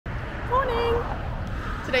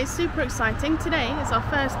Today's super exciting. Today is our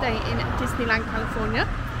first day in Disneyland, California.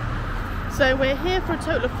 So we're here for a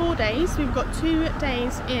total of 4 days. We've got 2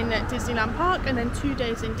 days in Disneyland Park and then 2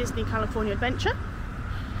 days in Disney California Adventure.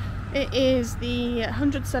 It is the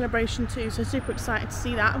 100th celebration too, so super excited to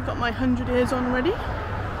see that. I've got my 100 ears on already.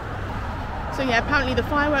 So yeah, apparently the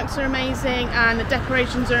fireworks are amazing and the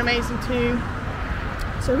decorations are amazing too.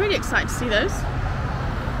 So really excited to see those.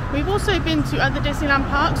 We've also been to other Disneyland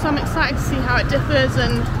parks, so I'm excited to see how it differs,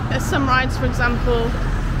 and there's some rides, for example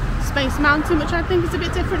Space Mountain, which I think is a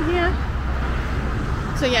bit different here.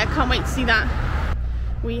 So yeah, can't wait to see that.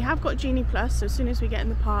 We have got Genie Plus, so as soon as we get in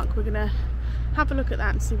the park we're going to have a look at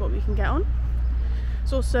that and see what we can get on.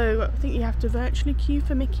 It's also, I think you have to virtually queue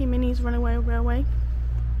for Mickey and Minnie's Runaway Railway.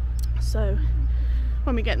 So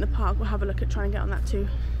when we get in the park we'll have a look at trying to get on that too,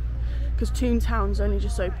 because Toontown's only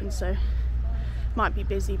just opened, so might be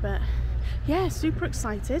busy, but yeah, super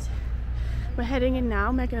excited. We're heading in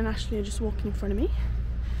now. Megan and Ashley are just walking in front of me.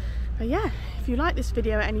 But yeah, if you like this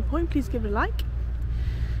video at any point, please give it a like,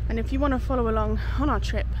 and if you want to follow along on our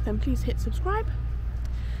trip then please hit subscribe.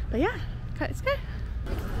 But yeah, okay, let's go.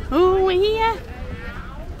 Oh, we're here,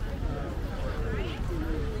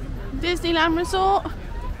 Disneyland Resort.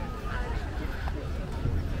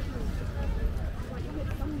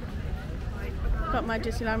 Got my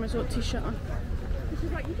Disneyland Resort t-shirt on.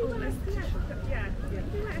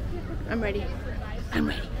 I'm ready. I'm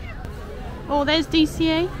ready. Oh, there's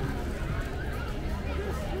DCA.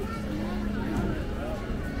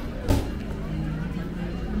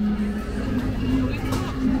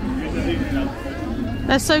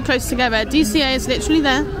 They're so close together. DCA is literally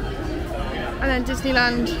there, and then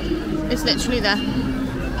Disneyland is literally there.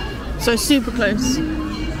 So super close.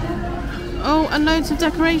 Oh, and loads of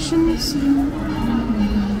decorations.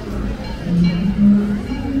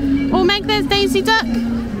 Oh, Meg, there's Daisy Duck.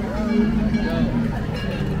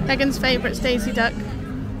 Megan's favourite's Daisy Duck.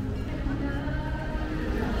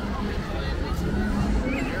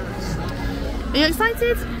 Are you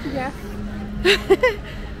excited? Yeah.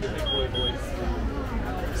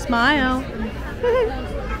 Smile.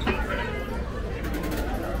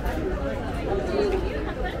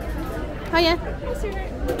 Hiya.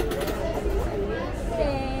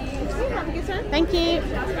 Have a good time. Thank you.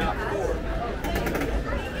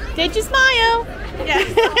 Did you smile? Yeah.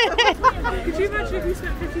 Could you imagine if you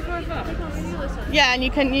spent $55? Yeah, and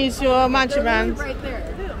you can use your magic band. Right there.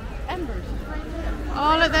 Embers.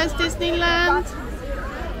 Oh, look, there's Disneyland.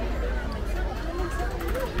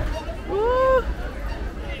 Woo.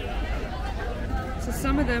 So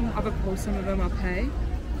some of them are pull, some of them are pay.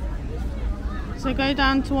 So go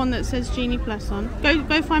down to one that says Genie Plus on.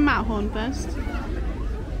 Go find Matterhorn first.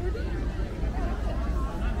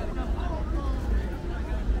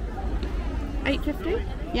 $8.50.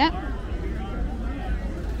 Yep.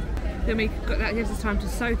 Then that gives us time to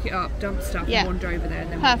soak it up, dump stuff, Yeah. and wander over there.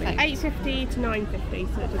 And then Perfect. $8.50 to $9.50.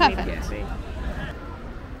 So it doesn't Perfect. even get to.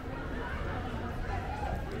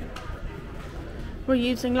 We're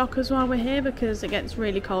using lockers while we're here because it gets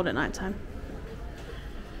really cold at night time.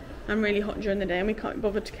 And really hot during the day, and we can't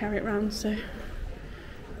bother to carry it around, so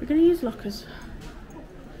we're going to use lockers.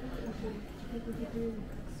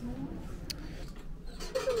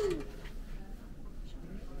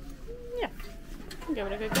 Yeah, I'll give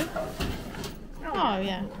it a good go. Oh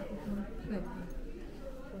yeah.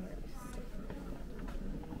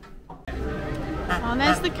 Oh,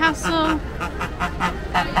 there's the castle.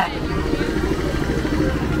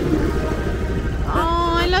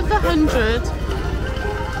 Oh, I love the 100.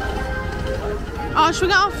 Oh, should we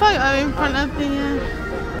get our photo in front of the...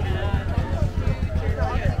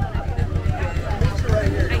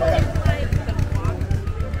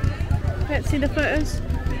 Let's see the photos.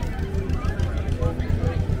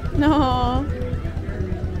 No.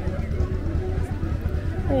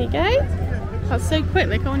 There you go. That's so quick,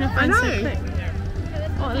 they go on your phone so quick.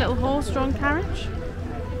 What a little horse-drawn carriage.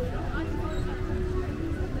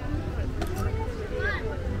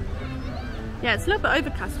 Yeah, it's a little bit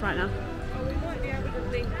overcast right now. Oh, we might be able to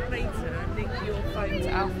link later and link your phone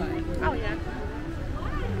to our phone. Oh yeah.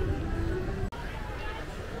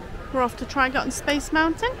 We're off to try and get on Space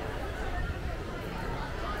Mountain.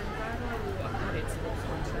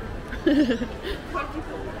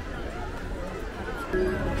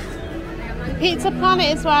 Pizza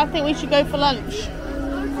Planet is where I think we should go for lunch.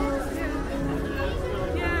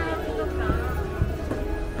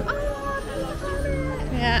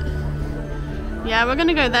 Yeah. Yeah, we're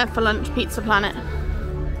gonna go there for lunch, Pizza Planet.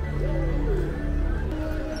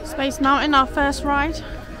 Space Mountain, our first ride.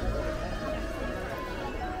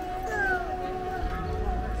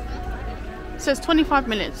 So it's 25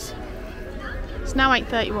 minutes. It's now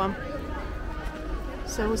 8:31.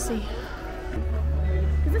 So we'll see.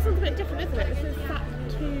 Because this one's a bit different, isn't it? This is sat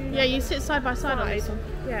to... Yeah, you sit side by side on this one.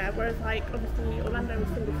 Yeah, whereas like obviously Orlando was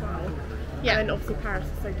single file. Yeah. And obviously Paris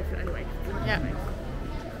is so different anyway. Yeah. So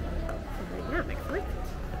yeah, I'm excited.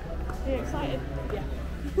 Are you excited? Yeah.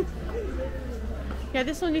 Yeah,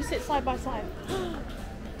 this one you sit side by side.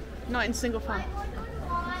 Not in single file.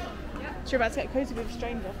 So you're about to get cozy with a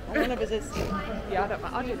stranger. Or one of us is. Yeah, I don't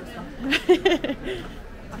mind. I'll do this one.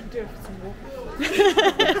 I can do it for some walk.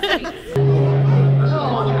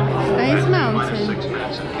 Space Mountain. 6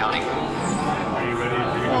 minutes and counting.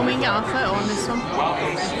 Well, we can get our photo on this one.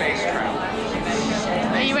 Welcome to space travel.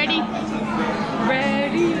 Are you ready?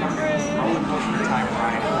 Ready, Roller coaster time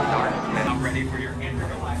ride starts. Now ready for your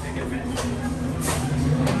intergalactic adventure.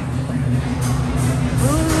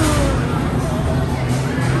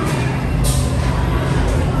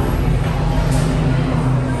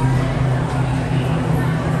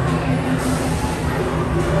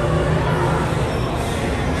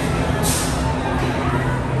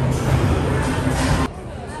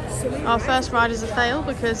 Our first ride is a fail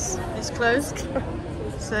because it's closed.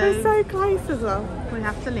 They're so close as well. We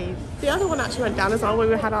have to leave. The other one actually went down as well, where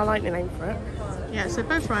we had our lightning lane for it. Yeah, so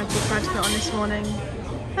both rides we tried to get on this morning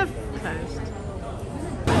have closed.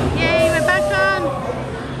 Yay, we're back on!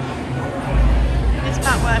 It's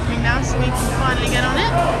back working now, so we can finally get on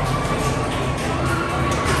it.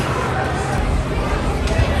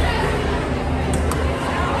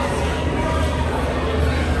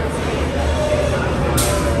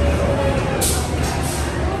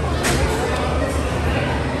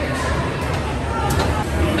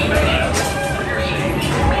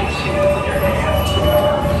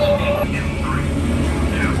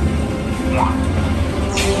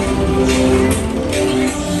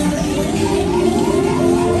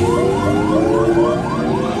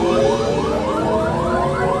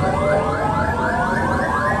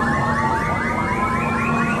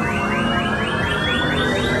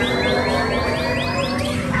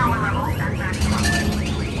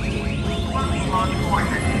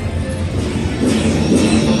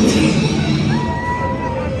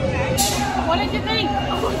 What did you think?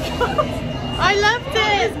 Oh my god! I loved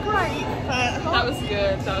it! It's great, but that was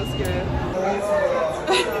good, that was good.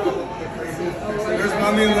 There's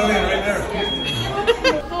Mommy and Lillian right there.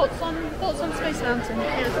 Thoughts on Space Mountain?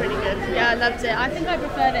 It was really good. Yeah, I loved it. I think I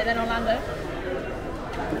preferred it than Orlando.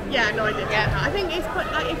 Yeah, no, I did. Yeah, I think it's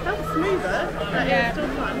quite like it felt smoother, but Yeah. it's still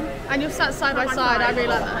fun. And you're sat side by side. I really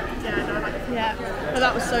like that. Yeah, no, I like it. Yeah, but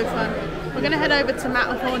that was so fun. We're gonna head over to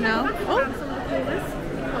Matterhorn now. Oh, Around some of the corners.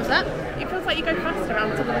 what was that? It feels like you go faster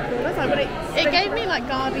around some of the corners. Like when It gave me like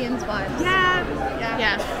Guardians vibes. Yeah.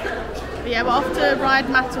 Yeah. But yeah, we're off to ride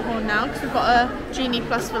Matterhorn now because we've got a Genie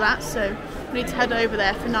Plus for that, so we need to head over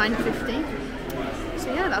there for $9.50.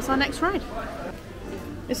 So yeah, that's our next ride.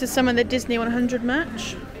 This is some of the Disney 100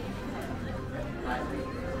 merch.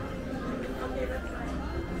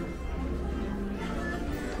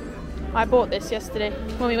 I bought this yesterday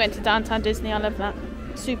when we went to Downtown Disney. I love that.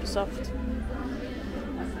 Super soft.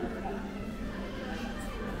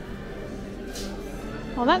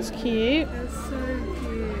 Oh, that's cute. That's so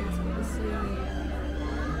cute.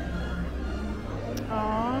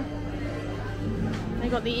 Aww. They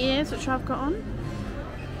got the ears, which I've got on.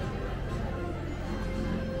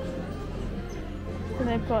 And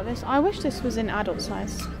they've got this. I wish this was in adult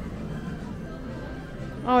size.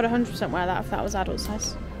 I would 100% wear that if that was adult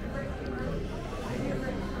size.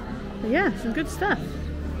 But yeah, some good stuff.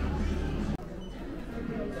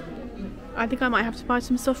 I think I might have to buy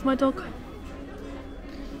some stuff for my dog.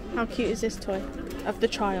 How cute is this toy? Of the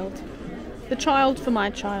child. The child for my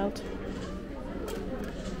child.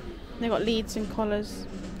 They got leads and collars.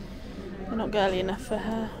 They're not girly enough for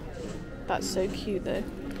her. That's so cute though.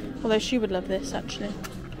 Although she would love this actually.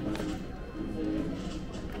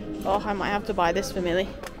 Oh, I might have to buy this for Millie.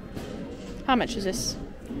 How much is this?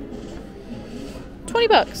 20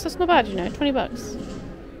 bucks. That's not bad, you know. 20 bucks.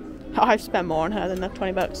 I've spent more on her than that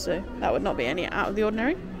 20 bucks, so that would not be any out of the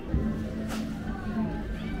ordinary.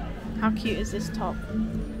 How cute is this top?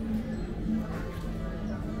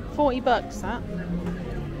 40 bucks, that.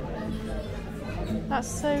 That's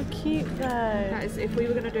so cute though. That is, if we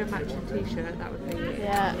were going to do a matching t-shirt, that would be it.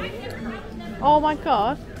 Yeah. Oh my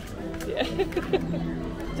god. Yeah.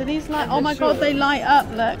 Do these light? Oh my god, they light up,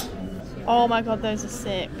 look. Oh my god, those are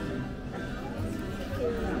sick.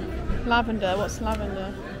 Lavender, what's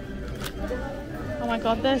lavender? Oh my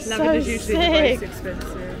god, they're Lavender's so usually the sick. most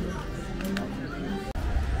expensive.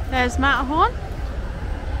 There's Matterhorn.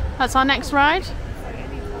 That's our next ride.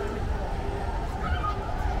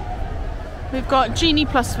 We've got Genie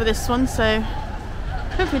Plus for this one, so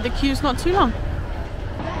Hopefully the queue's not too long.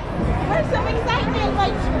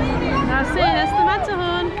 That's it, that's the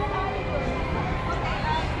Matterhorn.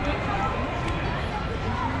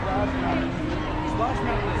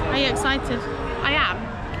 Are you excited? I am.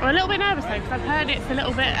 I'm a little bit nervous though because I've heard it's a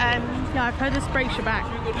little bit. Yeah, I've heard this breaks your back.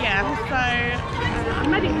 Yeah. So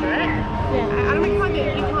I'm ready for it. Yeah. And we find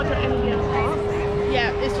it you can't do it any other park.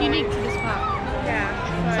 Yeah, it's unique to this park. Yeah.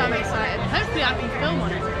 So I'm excited. Hopefully I can film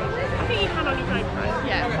on it. I think you can on your GoPro.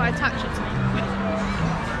 Yeah, if I attach it to me.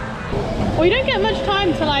 Well, you don't get much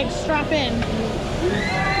time to like strap in.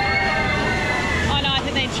 Oh no, I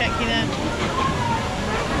think they check you there.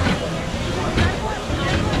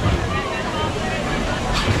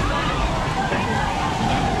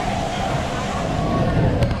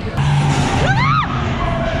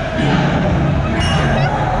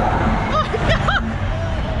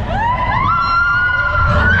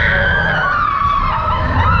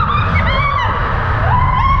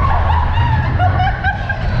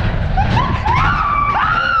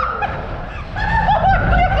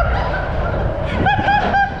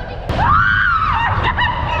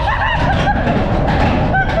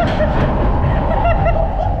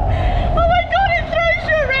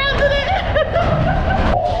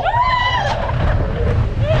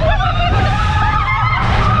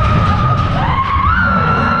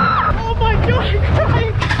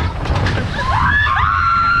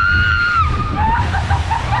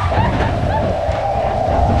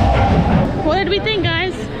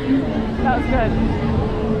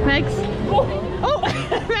 Megs? Oh!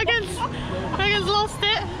 Megan's lost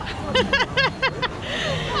it.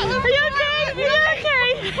 Are you okay? Are you okay?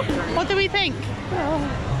 What do we think? I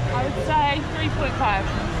would say 3.5.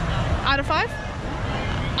 Out of 5?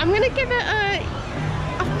 I'm going to give it a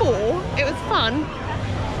 4. It was fun.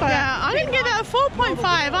 But yeah, I'm going to give it a 4.5.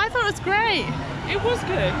 I thought it was great. It was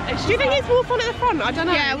good. Do you think it's more fun at the front? I don't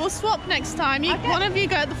know. Yeah, we'll swap next time. One of you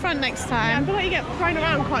go at the front next time. Yeah, I feel like you get thrown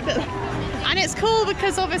around quite a bit. And it's cool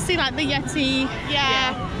because obviously like the Yeti.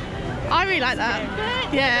 Yeah. I really like that.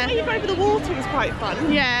 Yeah. You go over the water was quite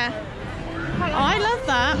fun. Yeah. I love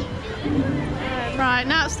that. Right,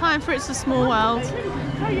 now it's time for It's a Small World.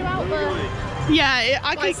 Throw you out there. Yeah,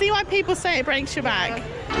 I can see why people say it breaks your back.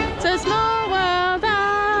 It's a small world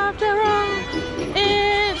after all.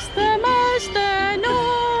 It's the most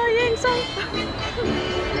annoying song.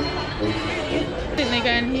 I think they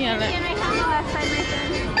go in here, look.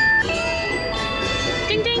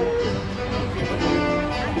 Ding ding!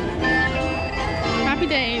 Happy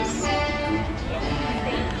days.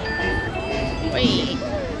 Wait.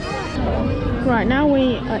 Right, now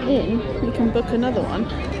we are in, we can book another one.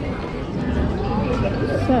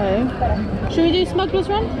 So, should we do Smugglers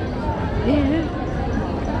Run? Yeah.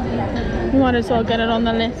 We might as well get it on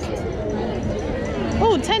the list.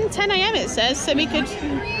 Oh, 10 a.m. it says, so we could...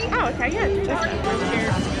 Oh, okay, yeah.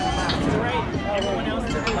 Everyone else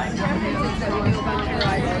to the left.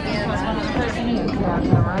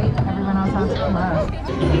 Everyone else has to the left.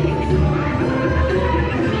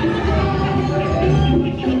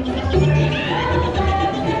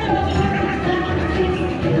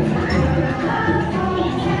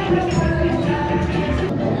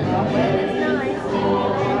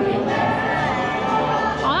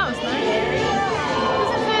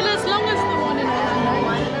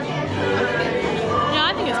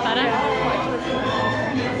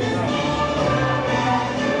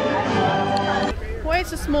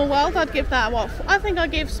 It's a Small World, I'd give that what? I think I'd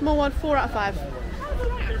give Small World 4 out of 5. I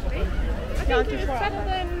think it's better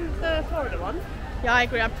than the Florida one. Yeah, I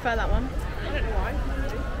agree, I prefer that one. I don't know why.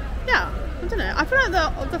 Yeah, I don't know. I feel like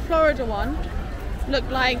the Florida one looked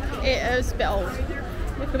like it was a bit old.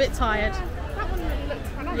 Looked a bit tired. That one really looked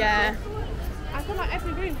fun. Yeah. I feel like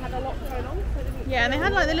every room had a lot going on. So yeah, and they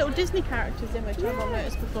had like the little Disney characters in, which I've not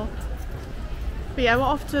noticed before. But yeah, we're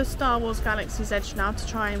off to Star Wars Galaxy's Edge now to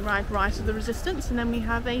try and ride Rise of the Resistance, and then we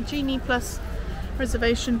have a Genie Plus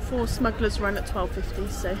reservation for Smugglers Run at 12:50,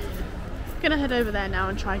 so gonna head over there now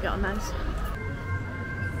and try and get on those.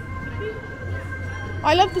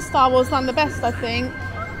 I love the Star Wars land the best, I think.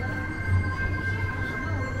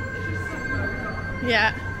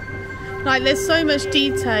 Yeah, like there's so much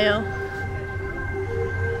detail.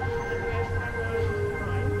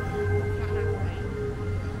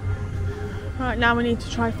 Right, now we need to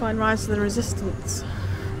try find Rise of the Resistance.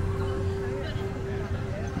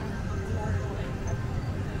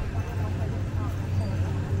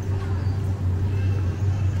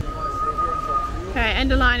 Okay,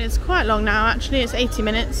 end of line is quite long now actually, it's 80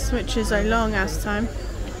 minutes, which is a long ass time.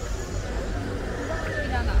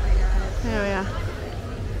 There we are.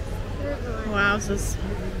 Wowzers.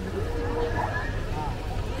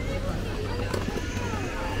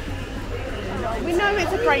 We know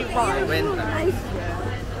it's a great ride.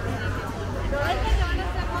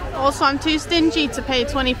 Also, I'm too stingy to pay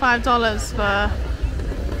 $25 for...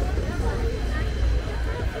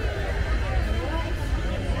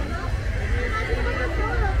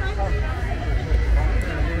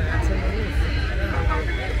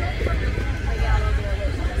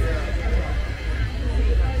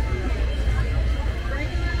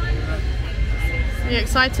 Are you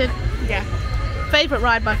excited? Yeah. Favourite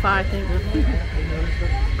ride by far, I think.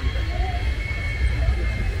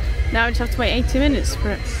 Now we just have to wait 80 minutes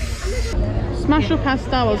for it. Smash or pass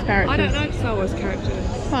Star Wars characters? I don't like Star Wars characters.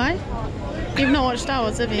 Why? You've not watched Star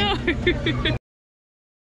Wars, have you? No.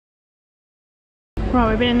 Right,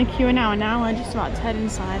 we've been in the queue an hour now. We're just about to head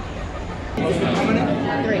inside.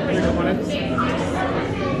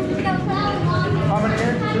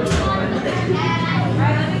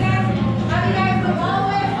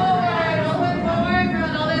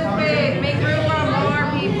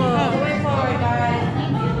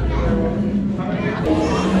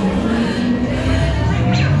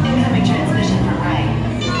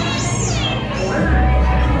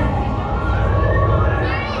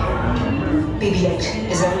 BB-8,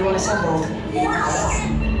 is everyone assembled?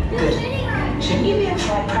 Good. Shouldn't you be in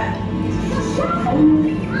flight prep?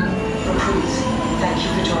 Recruits, thank you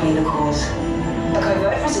for joining the cause. A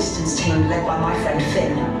covert resistance team led by my friend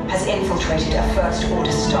Finn has infiltrated a First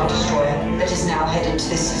Order Star Destroyer that is now headed to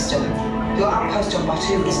this system. Your outpost on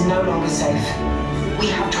Batu is no longer safe. We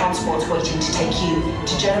have transports waiting to take you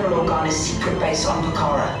to General Organa's secret base on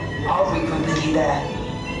Pokhara. I'll regroup with you there.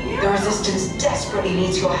 The Resistance desperately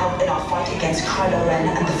needs your help in our fight against Kylo Ren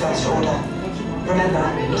and the First Order. Remember,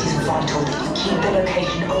 it is vital that you keep the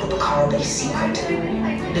location of the Pokhara base secret.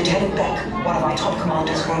 Lieutenant Beck, one of our top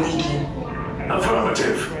commanders, will lead you.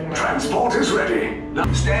 Affirmative. Transport is ready.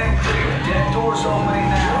 Stand clear. Deck doors opening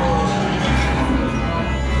now.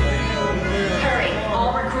 Hurry,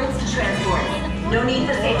 all recruits to transport. No need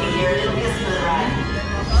for safety here, it'll be a smooth ride.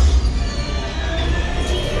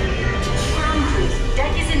 Ground crews,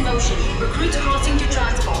 deck is in motion. Recruits crossing to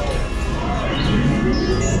transport.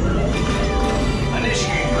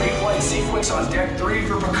 Initiate pre-flight sequence on deck 3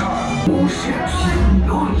 for Pokhara. All ships,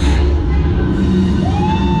 launch.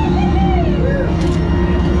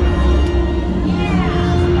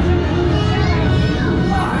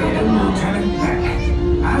 I am Lieutenant Beck.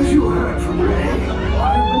 As you heard from Ray,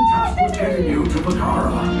 I've been tasked with getting you to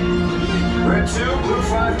Pokhara. Red 2, Blue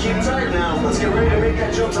 5, keep tight now. Let's get ready to make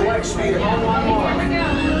that jump to light speed on my mark.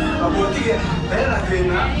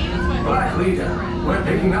 Black Leader, we're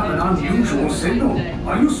picking up an unusual signal.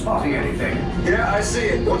 Are you spotting anything? Yeah, I see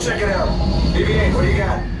it. We'll check it out. BB-8, what do you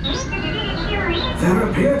got? There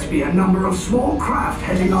appear to be a number of small craft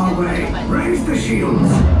heading our way. Raise the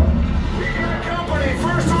shields. We got company.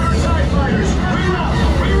 First Order TIE fighters.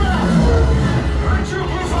 Reroute! Red 2,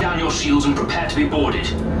 Blue 5. Down your shields and prepare to be boarded.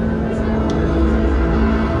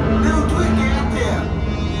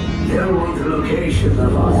 They'll want the location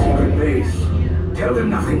of our secret base. Tell them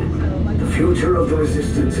nothing. The future of the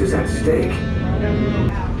Resistance is at stake.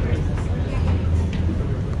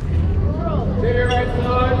 Take your right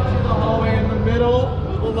foot to the hallway in the middle.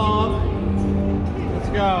 Move along. Let's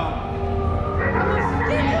go.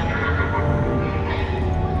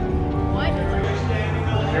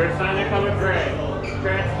 You're assigned to color gray.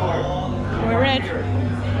 Transport. We're red.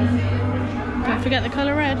 Don't forget the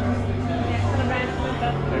colour red.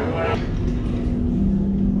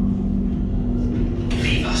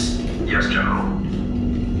 Leave us. Yes, General.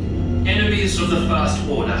 Enemies of the First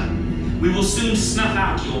Order. We will soon snuff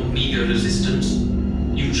out your meager resistance.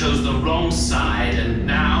 You chose the wrong side, and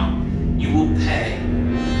now you will pay.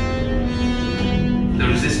 The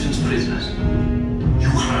Resistance prisoners. You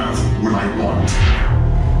have what I want.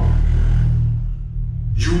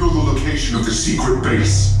 You know the location of the secret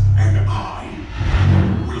base, and I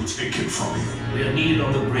will take it from you. We are needed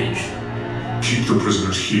on the bridge. Keep the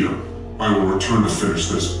prisoners here. I will return to finish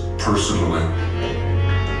this personally.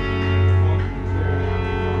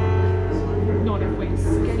 Not if we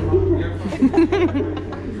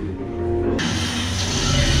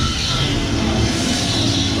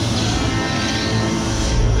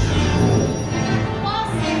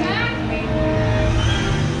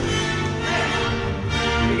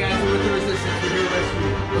Hey guys, we're with the Resistance. We're here to rescue.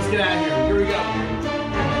 Let's get out of here. Here we go.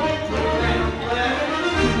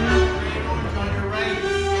 On your right.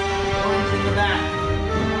 Orange in the back.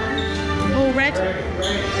 All red.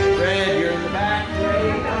 Red, you're in the back.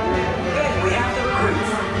 Good, we have the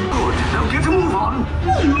recruits. Good. Now get to move on.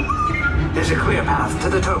 There's a clear path to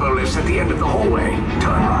the turbo lifts at the end of the hallway.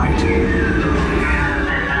 Turn right.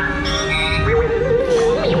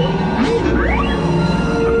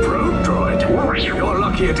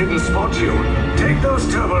 here didn't spot you. Take those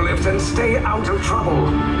turbo lifts and stay out of trouble.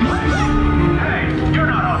 Hey, you're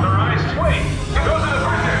not authorized. Wait, those are the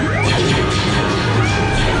prisoners.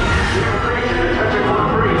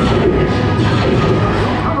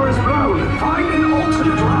 Cover is blown. Find an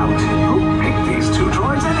alternate route. Who picked these two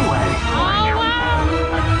droids anyway?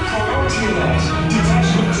 Priority alert.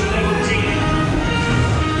 Detachment to level D.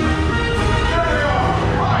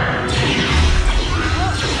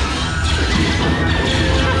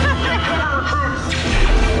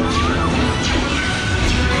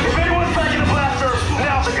 If anyone's back in the blaster,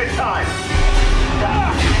 now's a good time.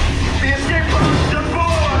 The escape route, the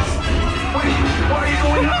boss! Wait, why are you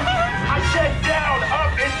going up? I said down,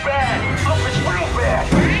 up is bad. Up is real bad.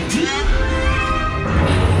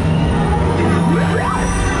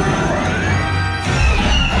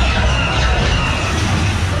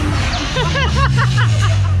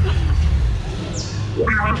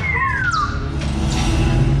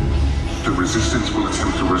 The Resistance will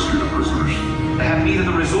attempt to rescue the prisoners. They have neither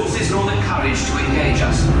the resources nor the courage to engage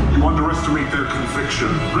us. You underestimate their conviction.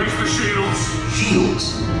 Raise the shields!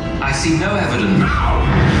 Shields? I see no evidence. Now!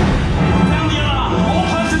 Sound the alarm! All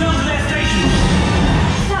personnel to their stations!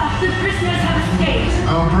 Sir, the prisoners have escaped.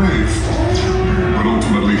 How brave, but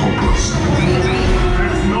ultimately hopeless.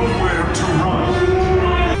 There's nowhere to run.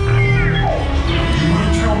 You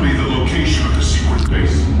will tell me the location of the secret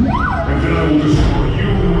base, and then I will destroy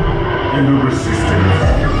you and the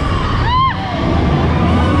Resistance.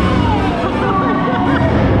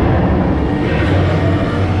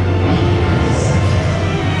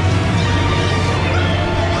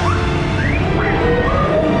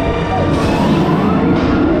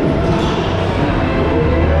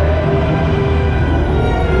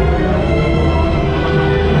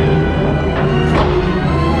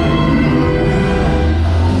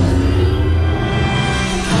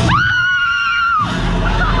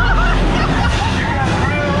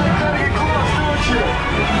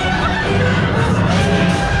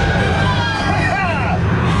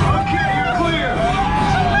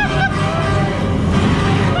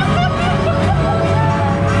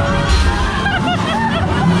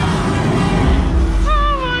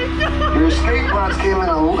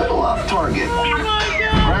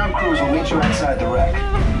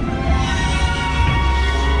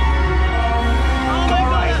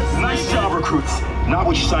 Not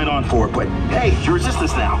what you signed on for, but hey, you're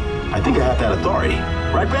Resistance now. I think I have that authority.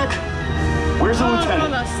 Right, Beck? Where's the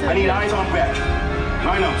lieutenant? I need eyes on Beck.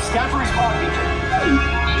 I know. Scan for his pod beacon.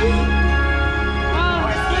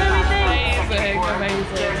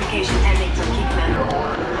 Verification ending to keep them.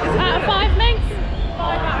 Out of 5, mates? 5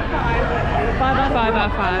 out of 5. 5 out of 5 out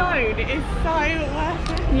of 5. Alone is so worth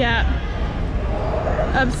it. Yeah.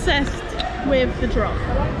 Obsessed with the drop.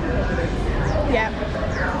 Yeah.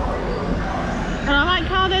 And I like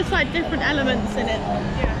how there's like different elements in it.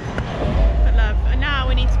 Yeah. I love. And now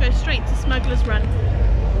we need to go straight to Smugglers Run.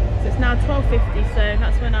 So it's now 12:50, so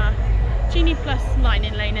that's when our Genie Plus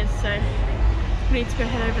Lightning Lane is, so we need to go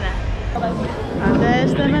head over there. And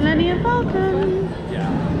there's the Millennium Falcon.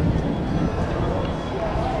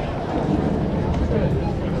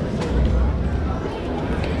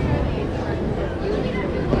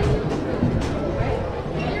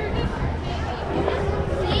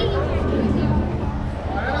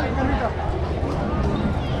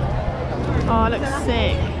 Oh, it looks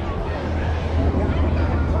sick.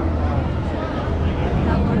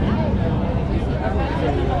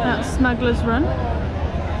 That's Smugglers Run.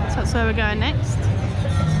 So that's where we're going next.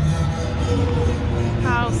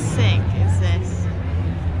 How sick is this?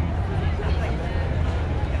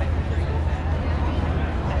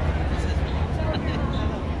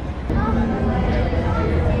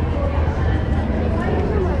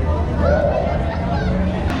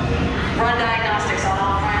 Run diagnostics on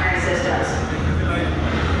all primary systems.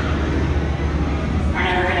 We're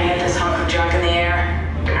never gonna hit this hunk of junk in the air.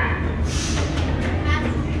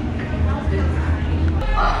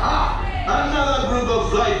 Aha! Another group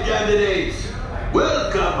of flight candidates!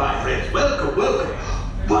 Welcome, my friends. Welcome, welcome.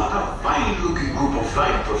 What a fine-looking group of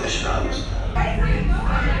flight professionals.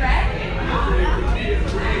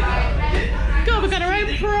 God, we've got our own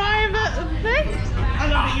private thing. I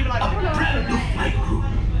love that you were like, A brand new flight group.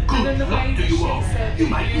 Good luck to you all. You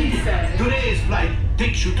might need it. Today's flight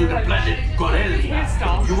takes you to the planet Corellia.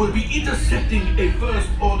 You will be intercepting a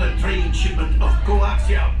first-order train shipment of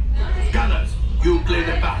coaxium. Gunners, you clear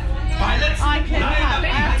the path. Pilots, I click line that. up. I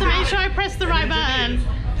have to make sure I press the right button.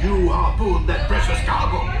 You harpoon that precious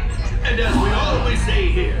cargo. And as we always say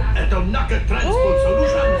here at Onaka Transport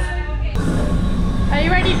Solutions, Are you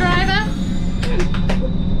ready, driver?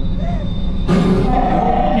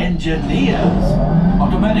 and engineers.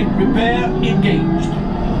 Automatic repair engaged.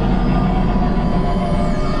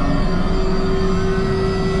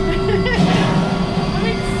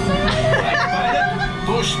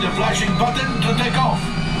 Push the flashing button to take off.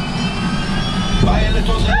 Pilot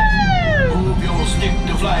on the left. Move your stick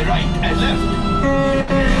to fly right and left.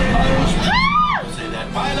 Say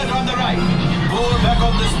that. Pilot on the right. Pull back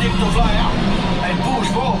on the stick to fly out. And push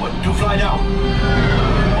forward to fly down.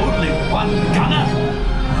 Only one gunner.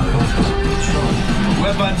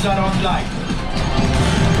 Weapons are online.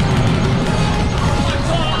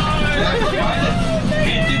 Pilot,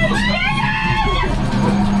 hit the booster.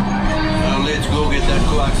 Now let's go get that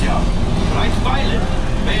coaxium. Right, pilot.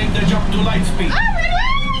 Make the jump to light speed.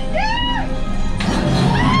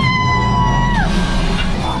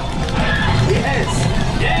 Yes!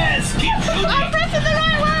 Yes! Keep shooting! I'm pressing the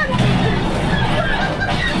right one!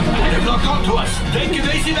 They've locked onto us. Take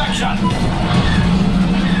evasive action.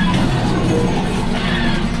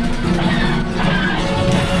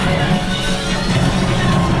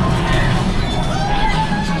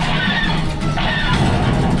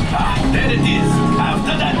 There it is,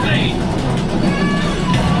 after that plane.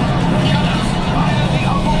 Gunners, fire the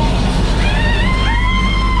upboard.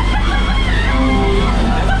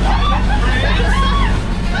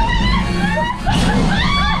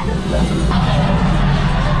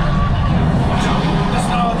 Watch out, the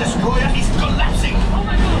Star Destroyer is collapsing. Oh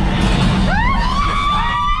my God.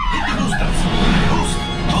 Hit the boosters. Boost,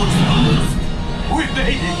 boost, boost. We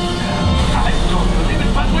made it. I don't believe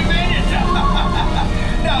it, but we made it.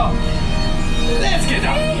 Now, let's get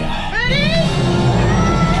out of here. Ready?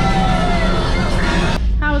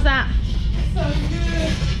 How was that? So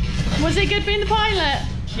good. Was it good being the pilot?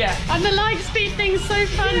 Yeah. And the light speed thing's so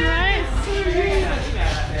fun, right? So good.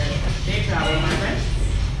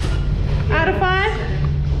 Out of 5?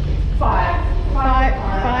 5. 5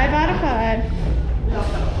 out of 5.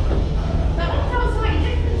 That one felt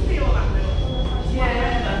slightly different to all that little.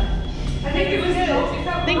 Yeah. I think it was good.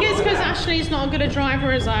 I think it's because Ashley's not as good a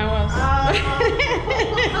driver as I was.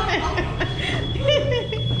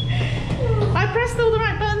 I pressed all the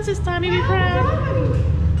right buttons this time, you'd be proud. I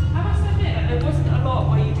must admit, there wasn't a lot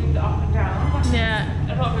where you did the up and down.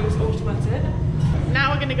 Yeah. A lot of it was automated.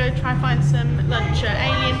 Now we're going to go try find some lunch at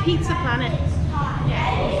Alien Pizza Planet.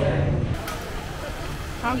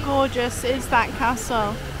 How gorgeous is that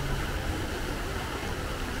castle?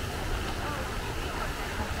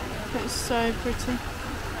 It's so pretty.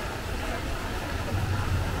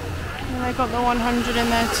 And they got the 100 in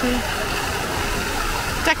there too.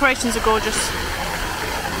 Decorations are gorgeous.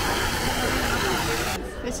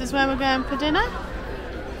 This is where we're going for dinner.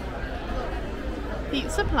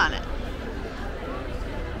 Pizza Planet.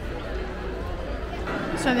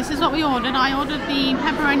 So this is what we ordered. I ordered the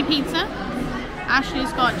pepperoni pizza.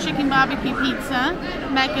 Ashley's got chicken barbecue pizza.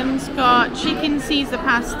 Megan's got chicken Caesar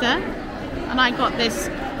pasta. And I got this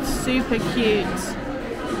super cute.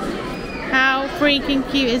 How freaking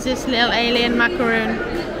cute is this little alien macaroon?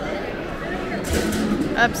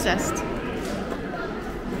 Obsessed.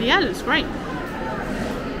 But yeah, it looks great.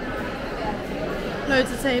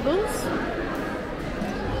 Loads of tables.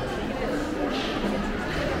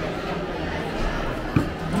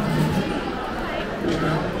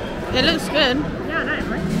 It looks good. Yeah, I know,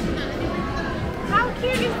 right? How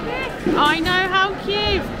cute is this? I know, how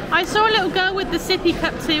cute. I saw a little girl with the sippy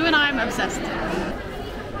cup too and I'm obsessed.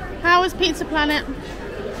 How was Pizza Planet?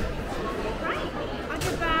 Right. I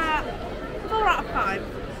give that 4 out of 5.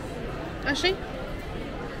 Ashley?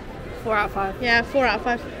 4 out of 5. Yeah, 4 out of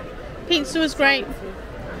 5. Pizza was great.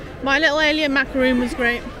 My little alien macaroon was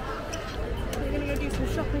great. We're going to go do some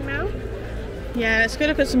shopping now. Yeah, let's go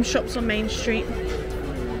look at some shops on Main Street.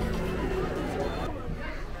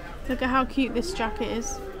 Look at how cute this jacket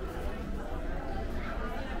is.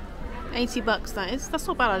 $80 that is. That's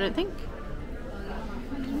not bad, I don't think.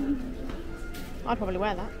 I'd probably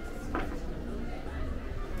wear that.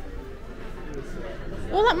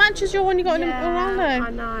 Oh, that matches your one you got in Orlando. I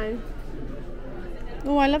know.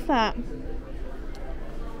 Oh, I love that.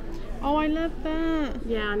 Oh, I love that.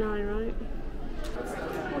 Yeah, I know, right?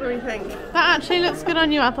 What do we think? That actually looks good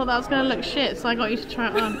on you. I thought that was going to look shit, so I got you to try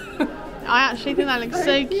it on. I actually think that looks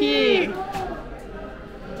so cute.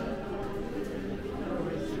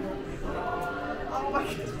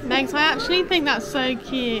 Next, I actually think that's so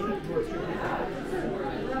cute.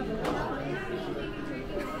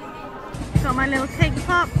 Got my little cake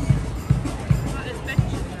pop.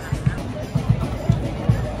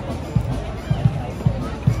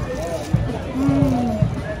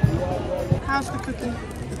 How's the cookie?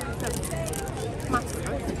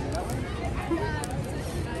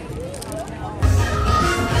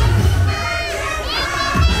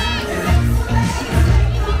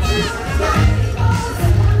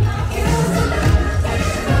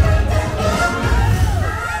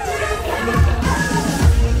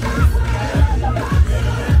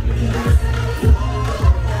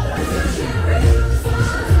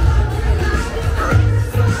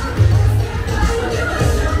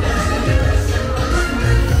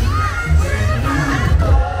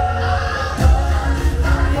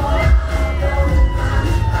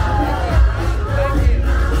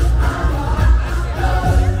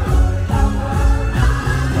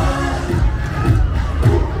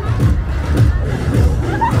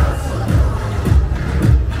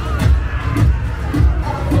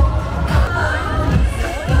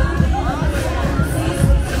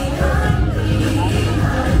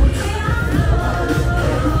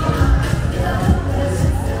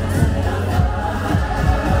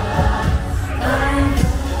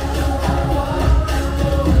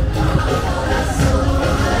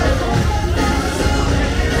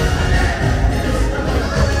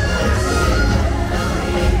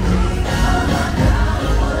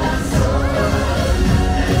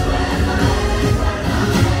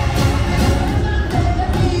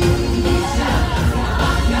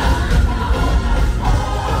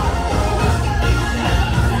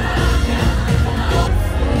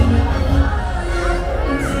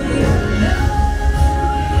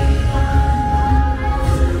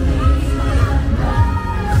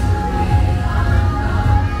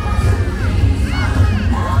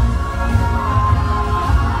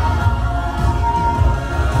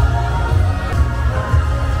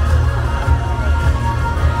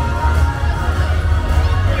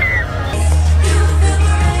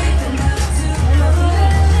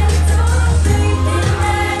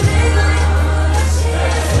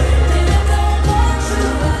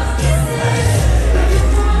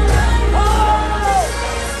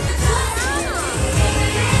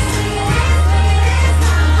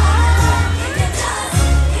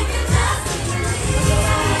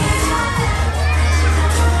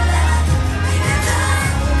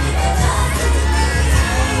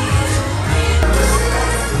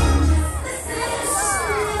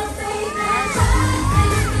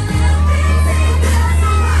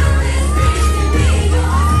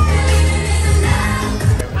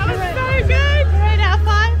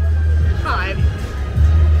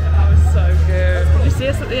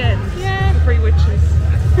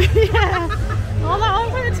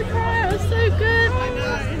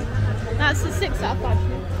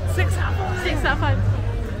 6 out of 5.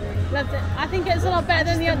 Loved it. I think it's a lot better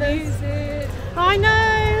than the others. I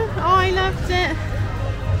know. I loved it.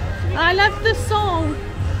 I loved the song.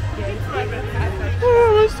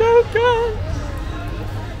 Oh, it's so good.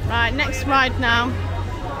 Right, next ride now.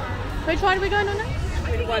 Which ride are we going on now?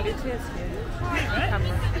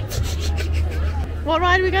 What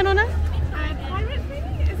ride are we going on now? Pirates,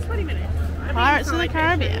 maybe? It's 20 minutes. Pirates of the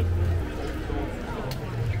Caribbean.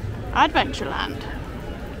 Adventureland.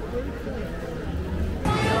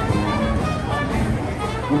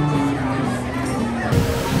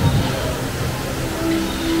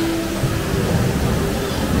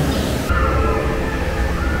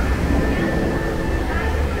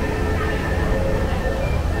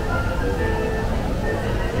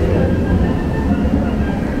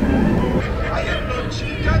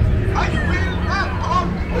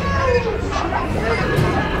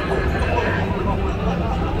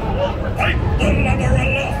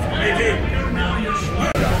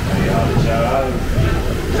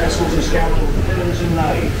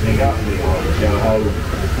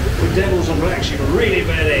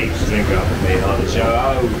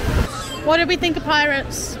 What did we think of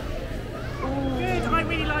Pirates? Good, I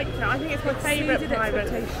really liked it. I think it's my favourite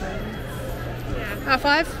pirate. Out of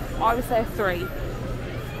 5? I would say a 3.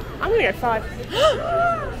 I'm going to go 5.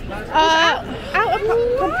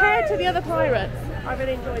 Compared to the other pirates, I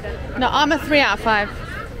really enjoyed it. No, I'm a 3 out of 5.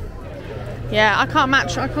 Yeah, I can't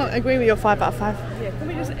agree with your 5 out of 5. Yeah, can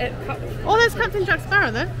we just... Oh, there's Captain Jack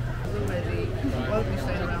Sparrow though.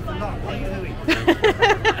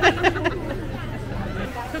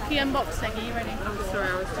 Cookie unboxing, are you ready? I'm sorry, I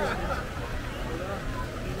was doing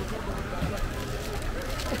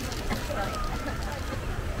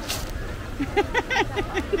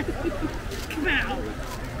Come out!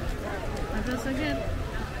 That feels so good.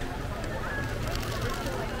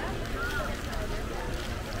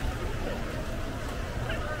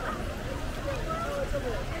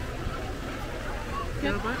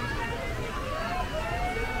 Yep.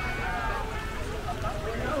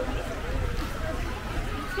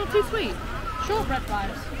 It's not too sweet. Shortbread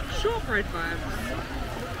vibes. Shortbread vibes.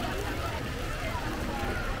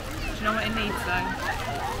 Do you know what it needs though?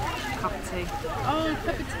 Cup of tea. Oh,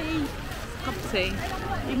 cup of tea. Cup of tea.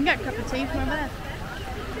 You can get a cup of tea from over there.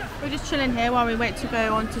 We're just chilling here while we wait to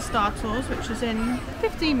go on to Star Tours, which is in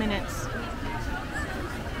 15 minutes.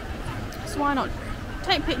 So why not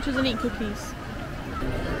take pictures and eat cookies?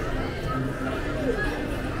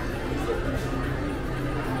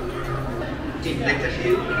 Deflector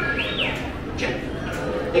shield. Check.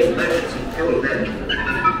 Emergency fuel vent.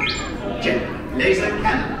 Check. Laser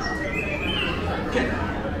cannons. Check.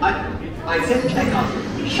 I said check out.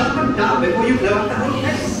 Shut them down before you blow up the whole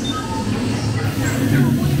place.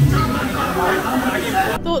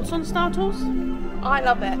 Thoughts on Star Tours? I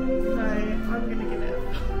love it. So I'm going to give it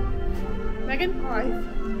a... Megan?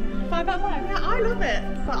 5. 5 out of 5? Yeah, I love it.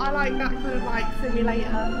 But I like that kind of like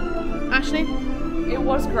simulator. Ashley? It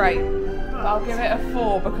was great. But I'll give it a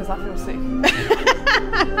 4 because I feel sick. What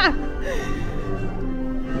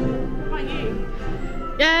about you?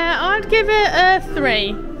 Yeah, I'd give it a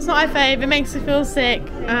 3. It's not my fave, it makes me feel sick.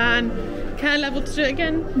 And care level to do it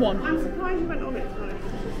again? 1. I'm surprised you went on it twice.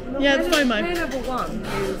 Yeah, the FOMO. Care level 1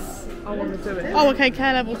 is I want to do it. Oh, okay,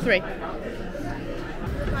 care level 3.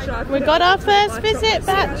 We got our first visit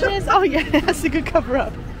batches. Oh yeah, that's a good cover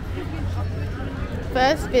up.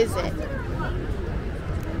 First visit.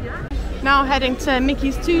 Now heading to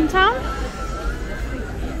Mickey's Toontown.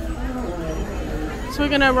 So we're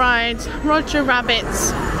gonna ride Roger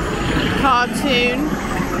Rabbit's cartoon,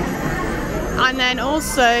 and then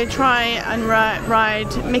also try and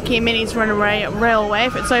ride Mickey and Minnie's Runaway Railway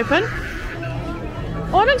if it's open.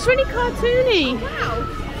 Oh, it looks really cartoony. Wow.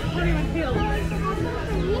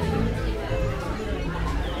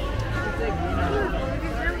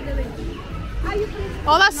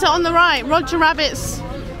 Oh, that's it on the right. Roger Rabbit's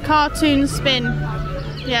cartoon spin.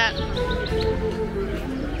 Yeah.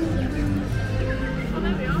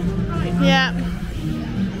 Yeah.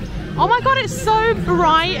 Oh my god, it's so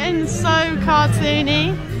bright and so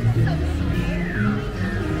cartoony.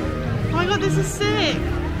 Oh my god, this is sick.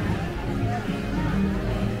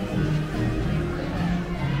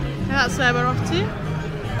 And that's where we're off to.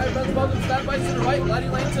 Stand by to the right,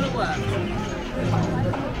 landing lane to the left.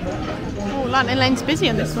 Oh, landing lane's busy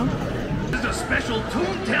on this one. This is a special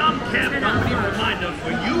Toontown Camp Company reminder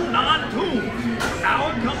for you non-Toons.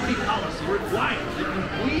 Our company policy requires that you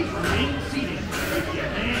please remain seated with your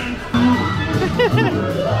hands.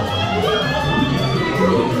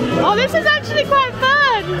 Oh, this is actually quite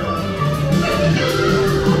fun!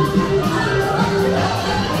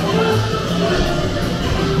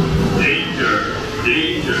 Ladies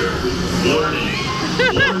Verdict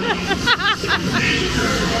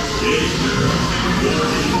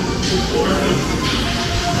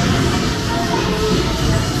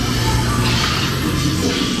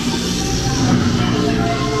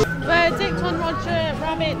on Roger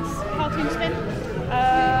Rabbit's cartoon spin?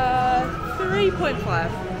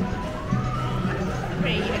 3.5.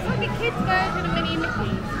 It's like a kid's version of Minnie and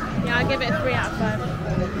Mickey. Yeah, I give it a 3 out of 5.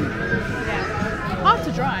 Yeah. Hard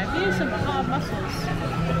to drive. You need some hard muscles.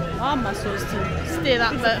 Arm muscles to steer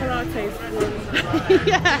that boat.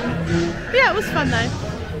 Yeah. Yeah, it was fun though.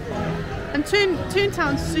 And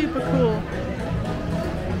Toontown's super cool.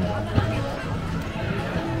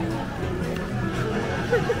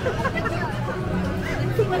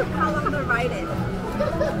 Look how long the ride is. Oh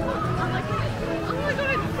my god,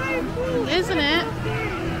 it's so cool. Isn't it?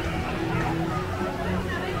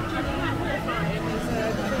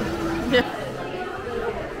 Yeah.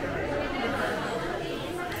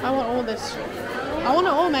 I want all this. I want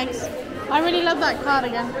it all, Megs. I really love that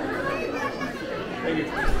cardigan.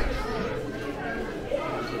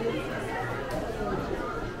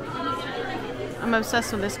 I'm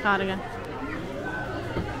obsessed with this cardigan.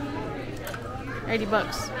 80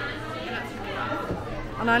 bucks.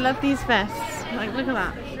 And I love these vests. Like, look at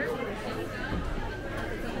that.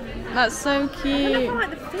 That's so cute. I don't like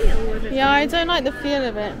the feel of it. Yeah, I don't like the feel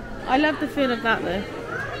of it. I love the feel of that though.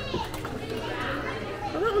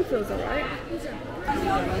 Oh, that one feels alright.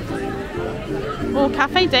 Oh,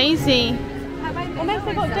 Cafe Daisy. Oh, next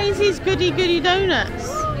they got Daisy's Goody Donuts.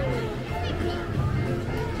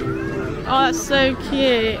 Oh, that's so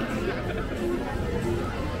cute.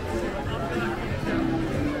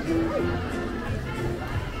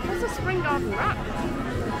 What's a spring garden wrap?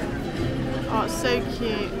 Oh, it's so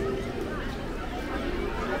cute.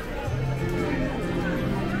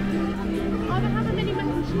 Oh, they have a mini mac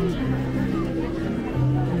and cheese.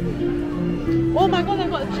 Oh my god, they've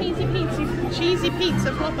got a cheesy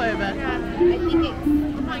pizza flop over. Yeah, I think it's,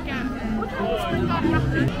 oh my god. What kind of spring garden wrap?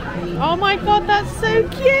 Oh my god, that's so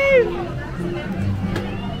cute!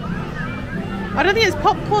 I don't think it's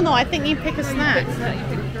popcorn though, I think you pick a snack. You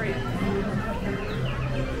pick 3.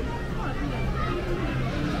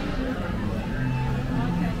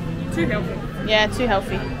 Too healthy. Yeah, too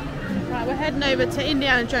healthy. Right, we're heading over to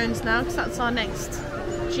Indiana Jones now because that's our next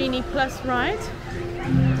Genie Plus ride.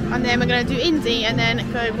 And then we're going to do Indy and then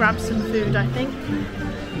go grab some food, I think.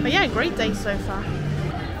 But yeah, great day so far.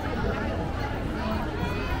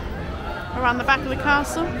 Around the back of the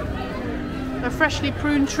castle. The freshly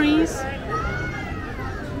pruned trees.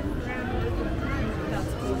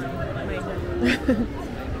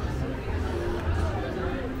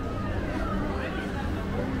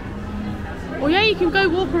 Well, yeah, you can go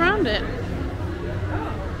walk around it.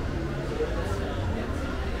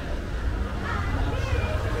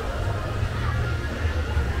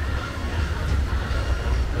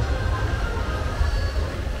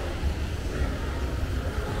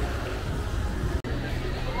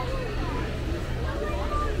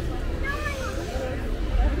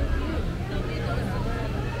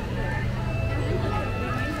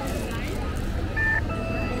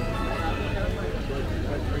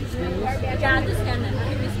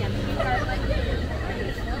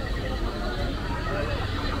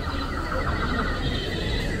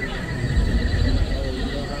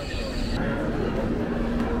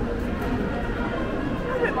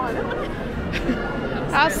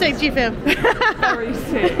 How sick do you feel? Very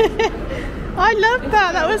sick. I loved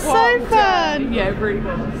that. That was so fun. Yeah, it really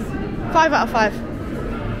was. 5 out of 5.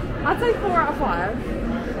 I'd say 4 out of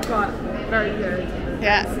 5, but very good.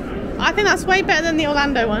 Yeah. I think that's way better than the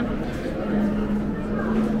Orlando one.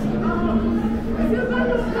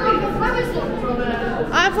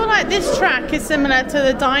 I feel like this track is similar to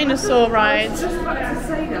the dinosaur ride. I was just about to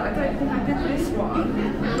say that. I don't think I did this one,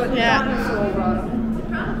 but the Yeah. dinosaur run.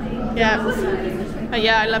 Yeah. But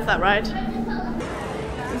yeah, I love that ride.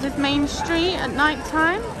 This is Main Street at night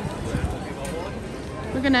time.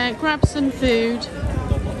 We're gonna grab some food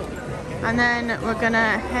and then we're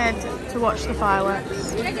gonna head to watch the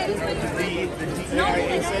fireworks.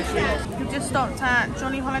 We've just stopped at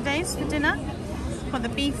Jolly Holidays for dinner. Got the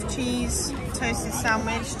beef cheese toasted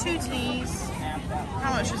sandwich, 2 teas.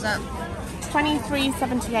 How much was that?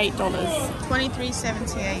 $23.78.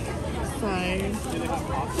 $23.78. So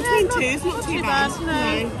between two, it's not too bad.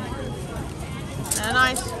 No. And a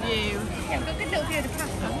nice view. Yeah, we've got a good little view of the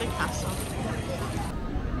castle. Of the castle.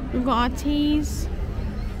 We've got our teas.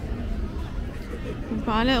 We've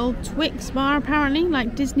got a little Twix bar apparently,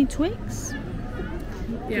 like Disney Twix.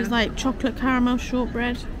 Yeah. It's like chocolate caramel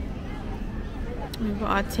shortbread. We've got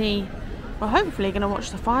our tea. We're hopefully going to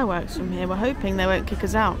watch the fireworks from here. We're hoping they won't kick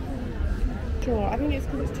us out. sure. I think it's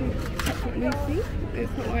because it's too chocolate moussey.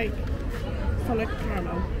 It's not like solid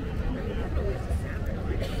caramel.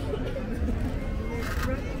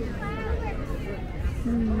 Do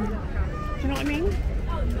you know what I mean?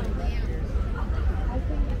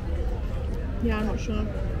 Yeah, I'm not sure.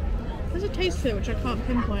 There's a taste to it which I can't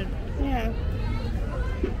pinpoint. Yeah.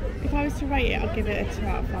 If I was to rate it, I'd give it a 2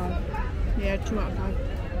 out of 5. Yeah, 2 out of 5.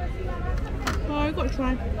 Oh, I've got to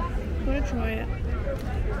try. Gotta try it.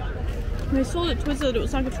 And I saw that Twizzled, it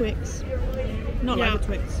was like a Twix. Not like a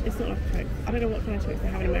Twix. It's not like a Twix. I don't know what kind of Twix they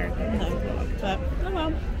have in America. No, it's not like, but oh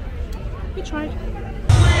well. We tried.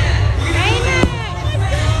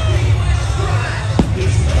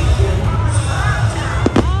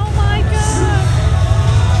 Oh my god!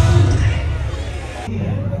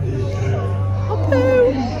 Oh poo!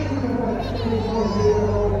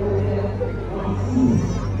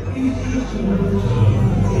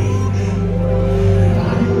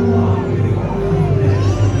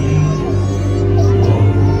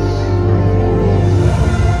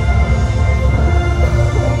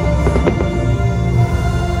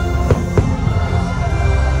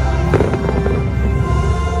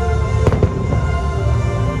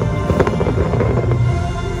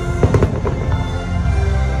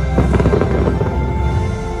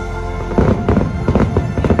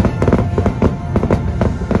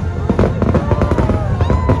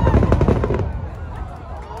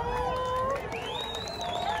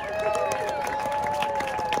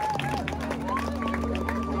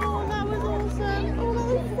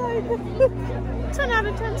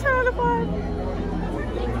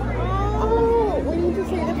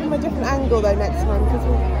 Though next time because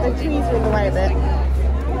the trees are in the way a bit.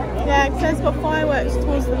 Yeah, because there's got fireworks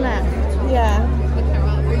towards the left. Yeah.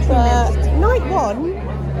 But night one,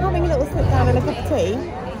 having a little sit down and a cup of tea.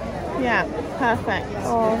 Yeah, perfect.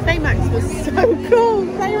 Oh, Baymax was so cool.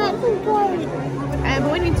 Baymax was great.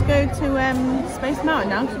 But we need to go to Space Mountain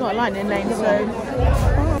now because we've got a lightning lane.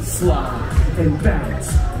 So slide and bounce,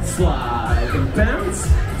 slide and bounce,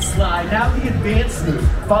 slide. Now the advanced move.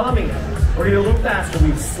 Follow me. We're gonna go a little faster.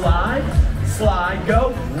 We slide, slide,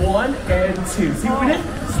 go. 1 and 2. See what we did?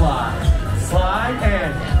 Slide, slide,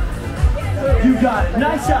 and you got it.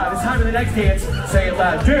 Nice job. It's time for the next dance. Say it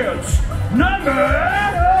loud. Dance number.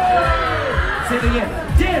 Say it again.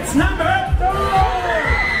 Dance number.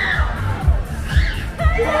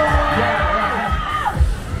 Yeah.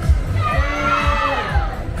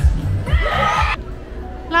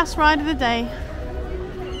 Last ride of the day.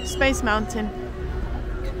 Space Mountain.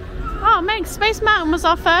 Oh, Meg, Space Mountain was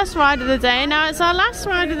our first ride of the day, now it's our last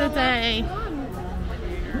ride of the day.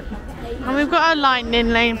 And we've got a lightning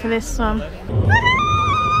lane for this one. Oh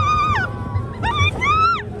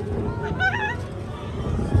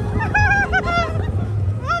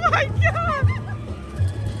my god!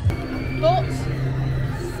 Thoughts?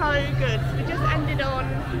 So good. We just ended on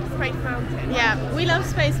Space Mountain. Yeah, we love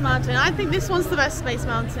Space Mountain. I think this one's the best Space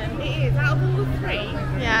Mountain. It is, out of all the 3.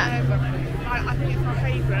 Yeah. I think it's my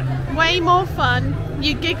favourite. Way more fun.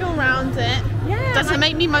 You giggle around it. Yeah. Doesn't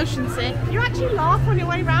make me motion sick. You actually laugh on your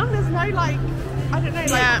way round. There's no like, I don't know,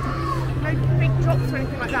 like no big drops or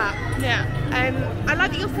anything like that. Yeah. I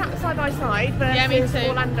like that you're sat side by side versus me too.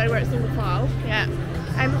 Orlando where it's single file. Yeah.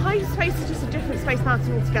 High Space is just a different Space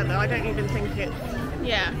Mountain altogether. I don't even think it's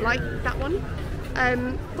like that one.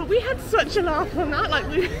 But we had such a laugh on that. Like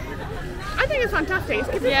I think it's fantastic. It's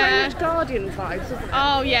giving very much Guardians vibes, isn't it?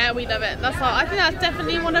 Oh yeah, we love it. I think that's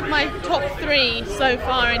definitely one of my top 3 so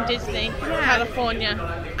far in Disney, California.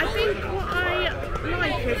 I think what I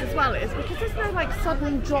like as well is because there's no like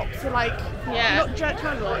sudden drops or like not jerk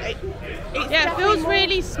around a lot. It feels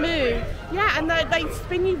really smooth. Yeah, and they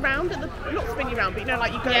spin you round at the not spin you round, but you know,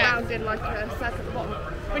 like you go around in like a circle at the bottom,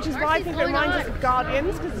 which is why I think it reminds us of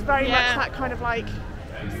Guardians because it's very much that kind of like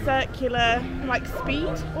circular like speed.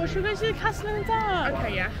 Or should we go to the castle in the dark?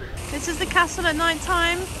 Okay, yeah. This is the castle at night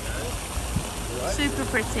time. Super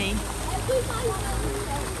pretty.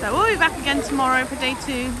 So we'll be back again tomorrow for day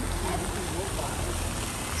 2.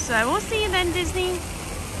 So we'll see you then, Disney.